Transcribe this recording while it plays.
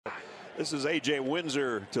This is A.J.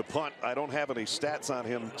 Windsor to punt. I don't have any stats on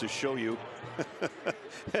him to show you.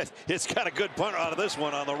 It's got a good punt out of this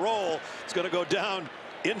one on the roll. It's going to go down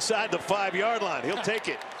inside the 5-yard line. He'll take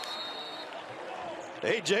it.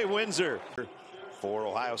 A.J. Windsor for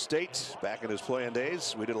Ohio State back in his playing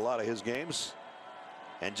days. We did a lot of his games.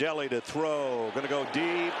 Angeli to throw. Going to go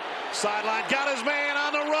deep. Sideline. Got his man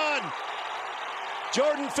on the run.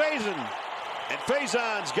 Jordan Faison. And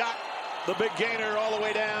Faison's got the big gainer all the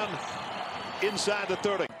way down inside the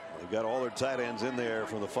 30. They've got all their tight ends in there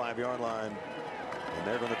from the 5-yard line. And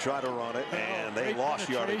they're going to try to run it. And they lost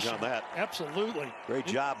yardage on that. Absolutely. Great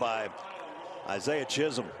job by Isaiah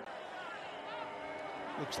Chisholm.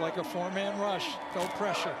 Looks like a 4-man rush. Felt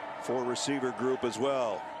pressure. 4-receiver group as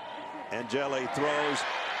well. Angeli throws.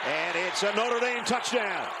 And it's a Notre Dame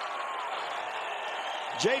touchdown.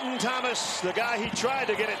 Jaden Thomas, the guy he tried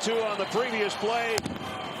to get it to on the previous play.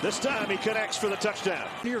 This time he connects for the touchdown.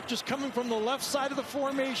 Here, just coming from the left side of the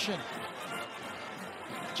formation.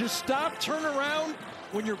 Just stop, turn around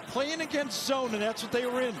when you're playing against zone, and that's what they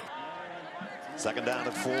were in. Second down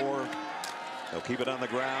at 4. They'll keep it on the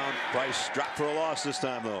ground. Price dropped for a loss this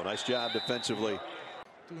time, though. Nice job defensively.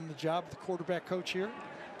 Doing the job of the quarterback coach here.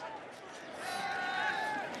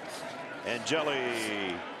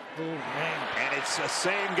 Angeli. Oh, man. And it's the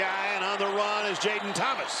same guy, and on the run is Jaden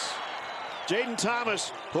Thomas. Jaden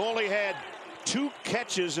Thomas, who only had 2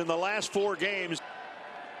 catches in the last 4 games.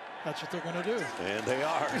 That's what they're going to do. And they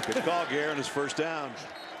are. Good call, Garen. His first down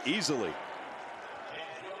easily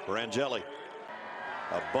for Angeli.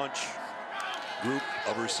 A group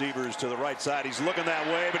of receivers to the right side. He's looking that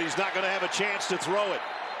way, but he's not going to have a chance to throw it.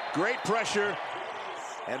 Great pressure.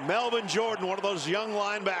 And Melvin Jordan, one of those young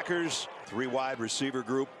linebackers. 3 wide receiver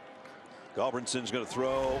group. Galbrinson's going to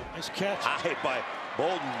throw. Nice catch. High by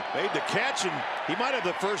Bolden. Made the catch, and he might have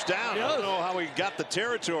the first down. I don't know how he got the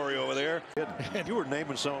territory over there. You were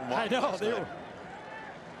naming some of them. I know. They were.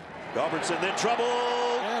 Galbrinson then trouble.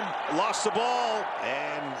 And lost the ball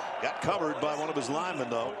and got covered by one of his linemen,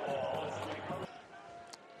 though.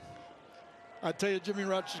 I tell you, Jimmy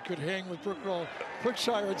Rogers could hang with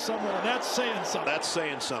Brookshire and someone, and that's saying something. That's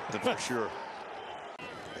saying something for sure.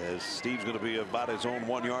 As Steve's going to be about his own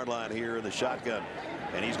 1-yard line here in the shotgun.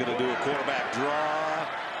 And he's going to do a quarterback draw.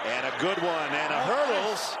 And a good one. And a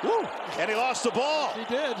hurdle. Woo! And he lost the ball. He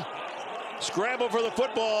did. Scramble for the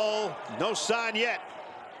football. No sign yet.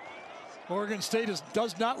 Oregon State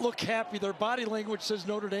does not look happy. Their body language says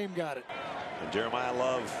Notre Dame got it. And Jeremiah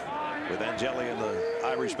Love with Angeli in the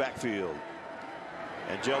Irish backfield.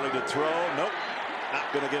 Angeli to throw. Nope.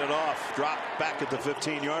 Not going to get it off. Drop back at the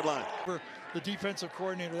 15-yard line. For the defensive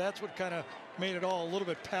coordinator, that's what kind of made it all a little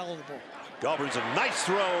bit palatable. Galbraith's a nice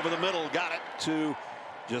throw over the middle. Got it to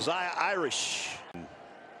Josiah Irish.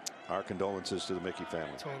 Our condolences to the Mickey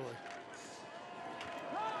family. Totally.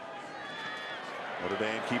 Notre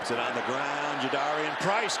Dame keeps it on the ground. Jadarian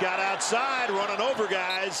Price got outside, running over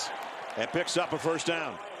guys, and picks up a first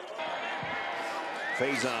down.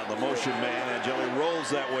 Faison, the motion man. Angeli rolls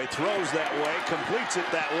that way, throws that way, completes it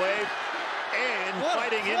that way, and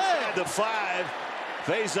fighting inside the 5.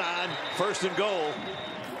 Faison, first and goal.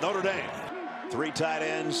 Notre Dame. 3 tight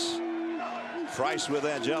ends. Price with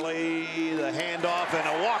Angeli, the handoff, and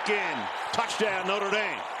a walk-in. Touchdown, Notre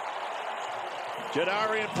Dame.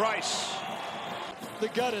 Jadarian Price. They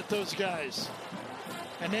got it, those guys.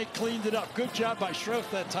 And they cleaned it up. Good job by Schroff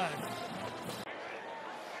that time.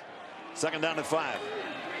 Second down at 5.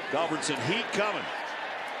 Galbrinson, heat coming.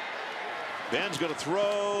 Ben's going to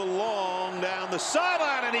throw long down the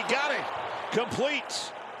sideline, and he got it.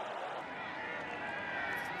 Complete.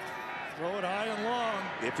 Throw it high and long.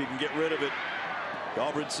 If you can get rid of it.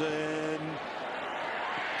 Galbrinson.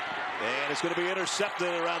 And it's going to be intercepted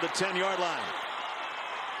around the 10-yard line.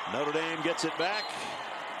 Notre Dame gets it back.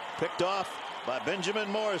 Picked off by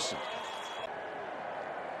Benjamin Morrison.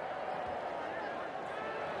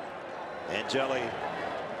 Angeli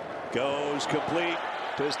goes complete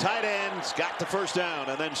to his tight ends. Got the first down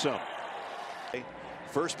and then some.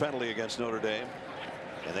 First penalty against Notre Dame.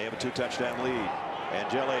 And they have a 2-touchdown lead.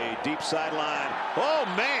 Angeli, deep sideline. Oh,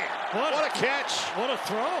 man. What a catch. What a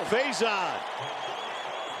throw. Faison.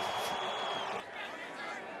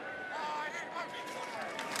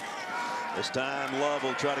 This time Love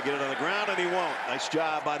will try to get it on the ground, and he won't. Nice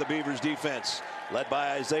job by the Beavers defense, led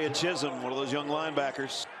by Isaiah Chisholm, one of those young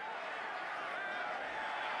linebackers.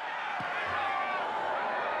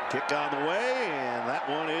 Kick on the way, and that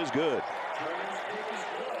one is good.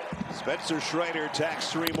 Spencer Schrader tacks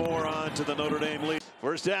 3 more on to the Notre Dame lead.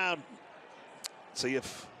 First down. See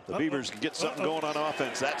if the Beavers can get something going on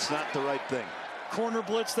offense. That's not the right thing. corner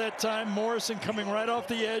blitz that time. Morrison coming right off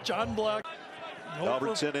the edge, unblocked.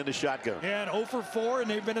 Albertson into shotgun. And 0 for 4,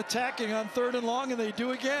 and they've been attacking on 3rd and long, and they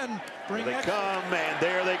do again. Here they come, and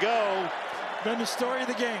there they go. Been the story of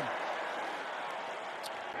the game.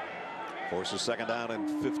 Forces 2nd down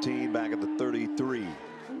and 15 back at the 33.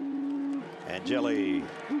 Angeli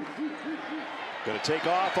going to take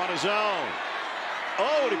off on his own.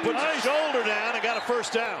 Oh, and he puts his shoulder down and got a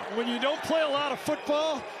 1st down. When you don't play a lot of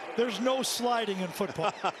football, there's no sliding in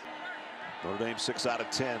football. Notre Dame 6 out of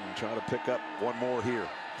 10, trying to pick up one more here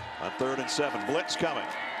on 3rd and 7. Blitz coming.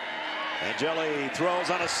 Angeli throws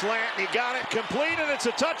on a slant, and he got it complete, and it's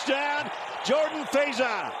a touchdown. Jordan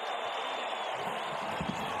Faison.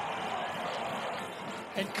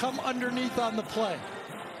 And come underneath on the play.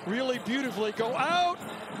 Really beautifully go out,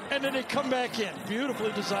 and then they come back in.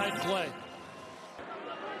 Beautifully designed play.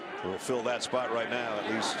 We'll fill that spot right now,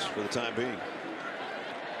 at least for the time being.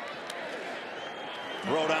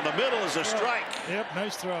 Throw down the middle is a strike. Yep,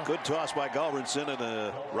 nice throw. Good toss by Galbranson and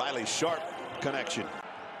a Riley Sharp connection.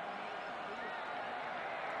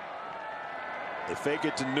 They fake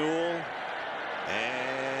it to Newell,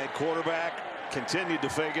 and quarterback continued to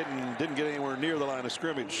fake it and didn't get anywhere near the line of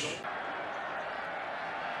scrimmage.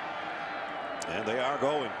 And they are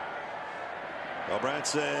going.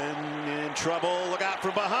 Galbranson in trouble. Look out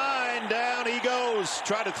from behind. Down he goes.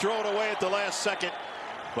 Tried to throw it away at the last second,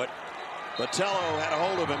 but Botello had a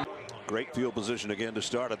hold of him. Great field position again to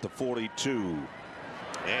start at the 42.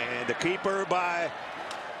 And the keeper by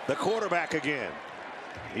the quarterback again.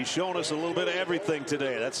 He's shown us a little bit of everything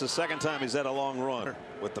today. That's the 2nd time he's had a long run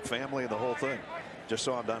with the family and the whole thing. Just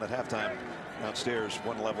saw him down at halftime downstairs,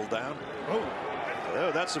 1 level down.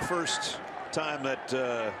 Oh, that's the 1st time that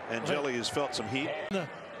Angeli has felt some heat. The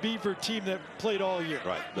Beaver team that played all year.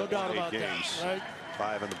 Right. No doubt about games, that. Right.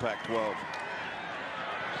 5 in the Pac-12.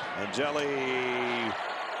 Angeli.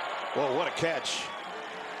 Whoa, what a catch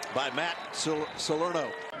by Matt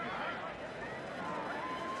Salerno.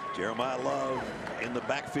 Jeremiah Love in the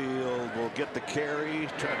backfield will get the carry,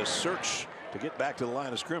 trying to search to get back to the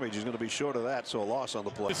line of scrimmage. He's going to be short of that, so a loss on the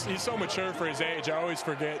play. He's so mature for his age. I always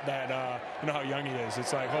forget that, you know how young he is.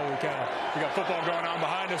 It's like, holy cow, we got football going on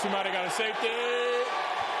behind us. We might have got a safety.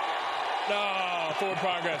 No, forward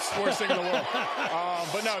progress, worst thing in the world.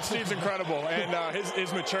 But no, Steve's incredible, and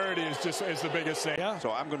his maturity is the biggest thing. Yeah.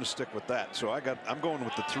 So I'm going to stick with that. So I'm going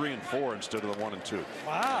with the 3 and 4 instead of the 1 and 2.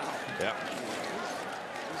 Wow. Yeah.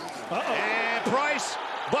 And Price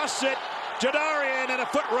busts it. Jadarian in a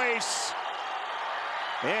foot race.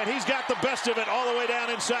 And he's got the best of it all the way down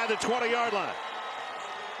inside the 20-yard line.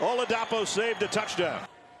 Oladapo saved a touchdown.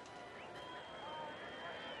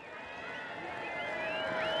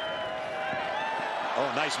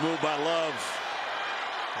 Oh, nice move by Love.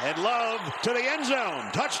 And Love to the end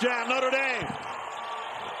zone. Touchdown, Notre Dame.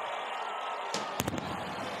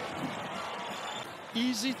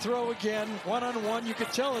 Easy throw again, one-on-one. You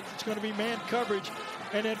could tell it's going to be man coverage.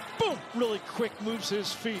 And then, boom, really quick moves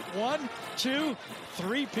his feet. 1, 2,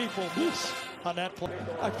 3 people miss on that play.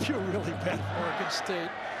 I feel really bad for Oregon State.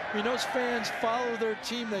 I mean, those fans follow their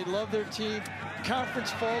team. They love their team.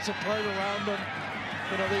 Conference falls apart around them.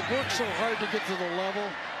 You know, they work so hard to get to the level.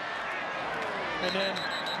 And then,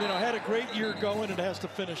 you know, had a great year going, and it has to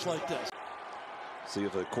finish like this. See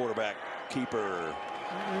if the quarterback keeper.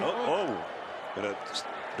 Gonna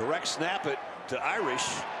direct snap it to Irish.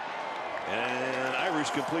 And Irish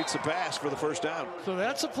completes the pass for the 1st down. So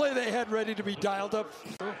that's a play they had ready to be dialed up.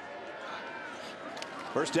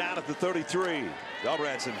 1st down at the 33.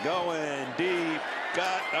 Galbranson going deep.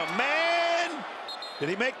 Got a man. Did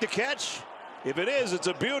he make the catch? If it is, it's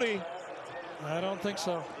a beauty. I don't think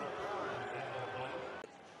so.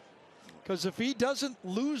 Because if he doesn't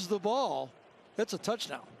lose the ball, that's a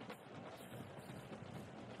touchdown.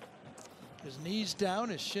 His knees down,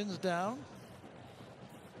 his shins down.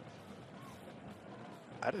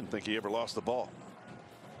 I didn't think he ever lost the ball.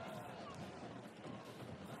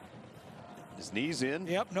 His knees in.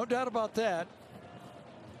 Yep, no doubt about that.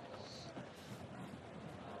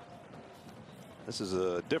 This is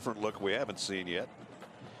a different look we haven't seen yet.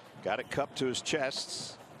 Got it cupped to his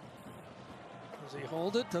chest. Does he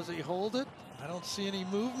hold it? Does he hold it? I don't see any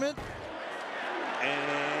movement.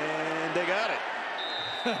 And they got it.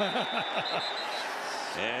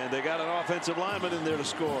 And they got an offensive lineman in there to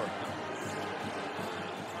score.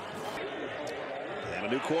 And a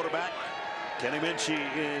new quarterback, Kenny Minchie,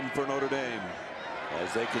 in for Notre Dame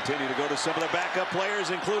as they continue to go to some of their backup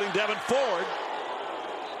players, including Devin Ford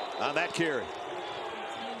on that carry.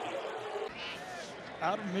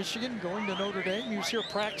 Out of Michigan, going to Notre Dame. He was here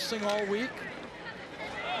practicing all week.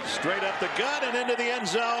 Straight up the gut and into the end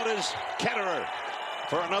zone is Ketterer.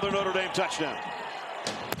 for another Notre Dame touchdown.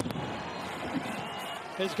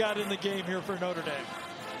 Has got in the game here for Notre Dame.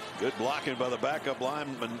 Good blocking by the backup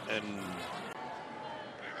lineman, and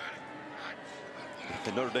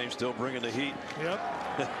Notre Dame still bringing the heat. Yep.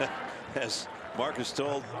 As Marcus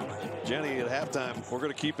told Jenny at halftime, we're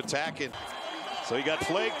going to keep attacking. So he got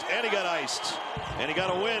flaked and he got iced, and he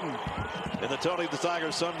got a win in the Tony the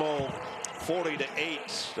Tiger Sun Bowl.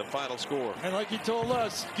 40-8, the final score. And like he told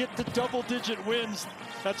us, get the double-digit wins.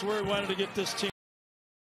 That's where he wanted to get this team.